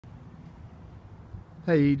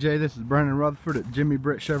Hey EJ, this is Brandon Rutherford at Jimmy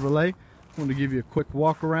Britt Chevrolet. I want to give you a quick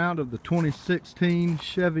walk around of the 2016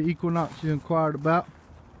 Chevy Equinox you inquired about.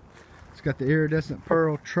 It's got the iridescent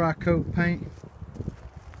pearl tri-coat paint.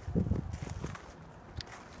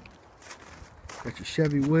 Got your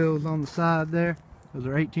Chevy wheels on the side there. Those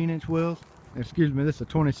are 18-inch wheels. Excuse me, this is a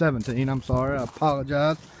 2017. I'm sorry, I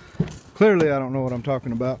apologize. Clearly I don't know what I'm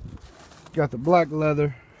talking about. Got the black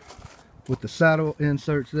leather with the saddle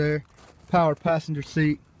inserts there. Power passenger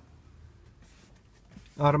seat,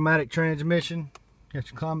 automatic transmission, got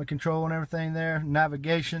your climate control and everything there,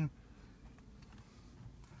 navigation,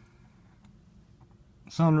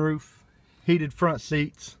 sunroof, heated front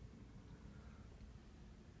seats.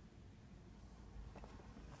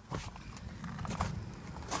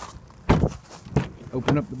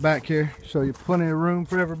 Open up the back here, show you plenty of room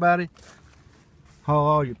for everybody. Haul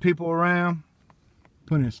all your people around,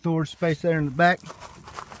 plenty of storage space there in the back.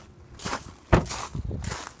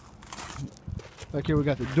 Back here we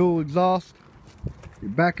got the dual exhaust,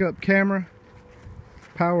 your backup camera,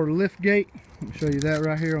 power lift gate. Let me show you that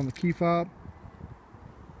right here on the key fob.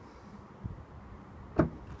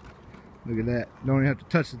 Look at that, don't even have to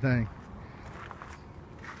touch the thing.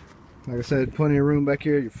 Like I said, plenty of room back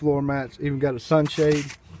here, your floor mats, even got a sunshade.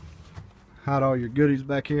 Hide all your goodies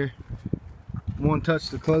back here. One touch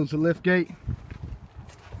to close the lift gate.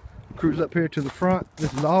 Cruise up here to the front.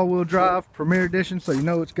 This is all-wheel drive, Premier Edition, so you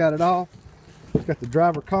know it's got it all. It's got the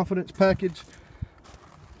driver confidence package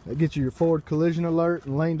that gets you your forward collision alert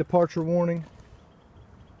and lane departure warning.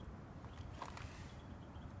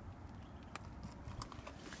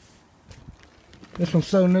 This one's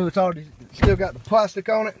so new, it's already still got the plastic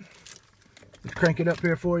on it. Let's crank it up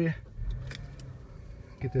here for you.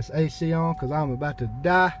 Get this AC on because I'm about to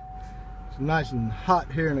die. It's nice and hot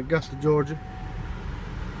here in Augusta, Georgia.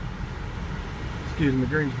 Excuse me,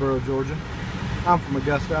 Greensboro, Georgia. I'm from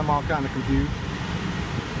Augusta, I'm all kind of confused.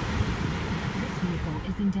 This vehicle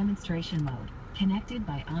is in demonstration mode, connected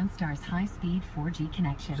by OnStar's high-speed 4G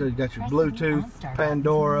connection. So you got your Bluetooth,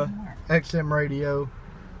 Pandora, XM radio.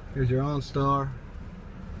 Here's your OnStar.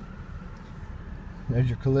 There's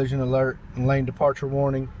your collision alert and lane departure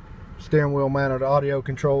warning. Steering wheel mounted audio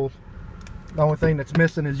controls. The only thing that's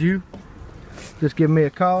missing is you. Just give me a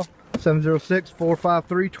call,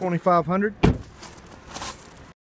 706-453-2500.